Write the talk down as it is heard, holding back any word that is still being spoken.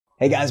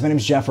Hey guys, my name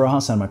is Jeff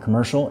Rojas. I'm a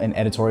commercial and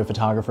editorial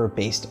photographer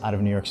based out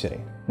of New York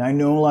City. Now I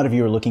know a lot of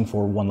you are looking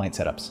for one light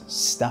setups,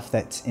 stuff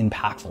that's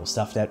impactful,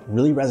 stuff that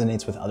really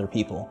resonates with other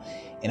people.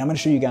 And I'm gonna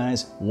show you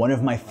guys one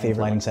of my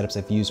favorite lighting setups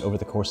I've used over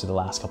the course of the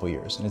last couple of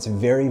years. And it's a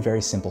very,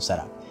 very simple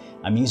setup.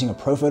 I'm using a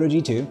Profoto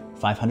G2,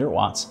 500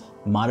 watts,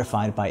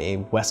 modified by a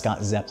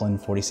Westcott Zeppelin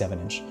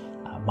 47-inch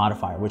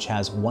modifier, which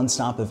has one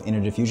stop of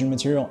inner diffusion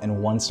material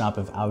and one stop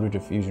of outer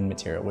diffusion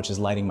material, which is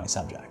lighting my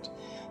subject.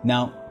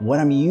 Now, what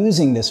I'm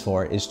using this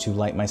for is to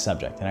light my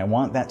subject, and I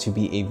want that to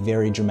be a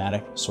very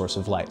dramatic source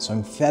of light. So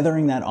I'm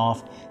feathering that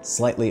off,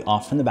 slightly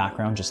off from the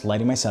background, just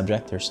lighting my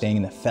subject. They're staying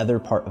in the feather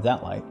part of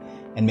that light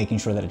and making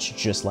sure that it's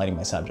just lighting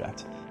my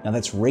subject. Now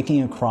that's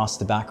raking across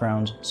the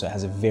background, so it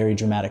has a very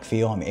dramatic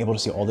feel. I'm able to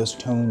see all those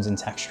tones and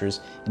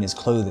textures in his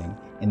clothing,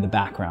 in the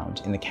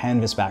background, in the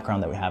canvas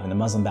background that we have, in the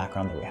muslin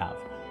background that we have.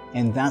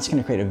 And that's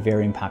gonna create a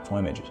very impactful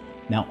image.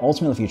 Now,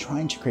 ultimately, if you're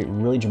trying to create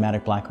really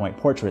dramatic black and white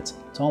portraits,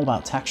 it's all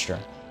about texture.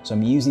 So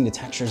I'm using the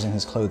textures in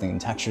his clothing and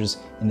textures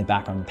in the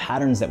background,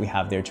 patterns that we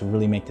have there to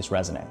really make this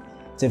resonate.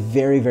 It's a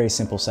very, very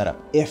simple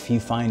setup. If you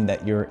find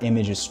that your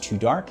image is too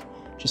dark,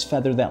 just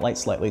feather that light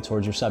slightly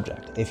towards your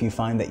subject. If you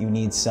find that you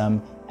need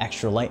some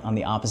extra light on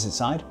the opposite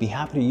side, be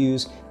happy to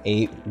use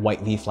a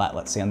white V flat,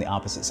 let's say on the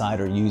opposite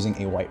side, or using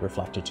a white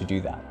reflector to do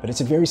that. But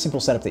it's a very simple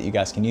setup that you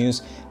guys can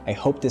use. I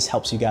hope this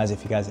helps you guys.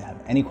 If you guys have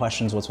any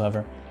questions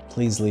whatsoever,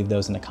 please leave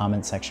those in the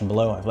comment section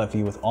below. I've left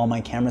you with all my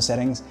camera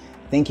settings.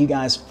 Thank you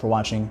guys for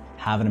watching.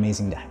 Have an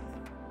amazing day.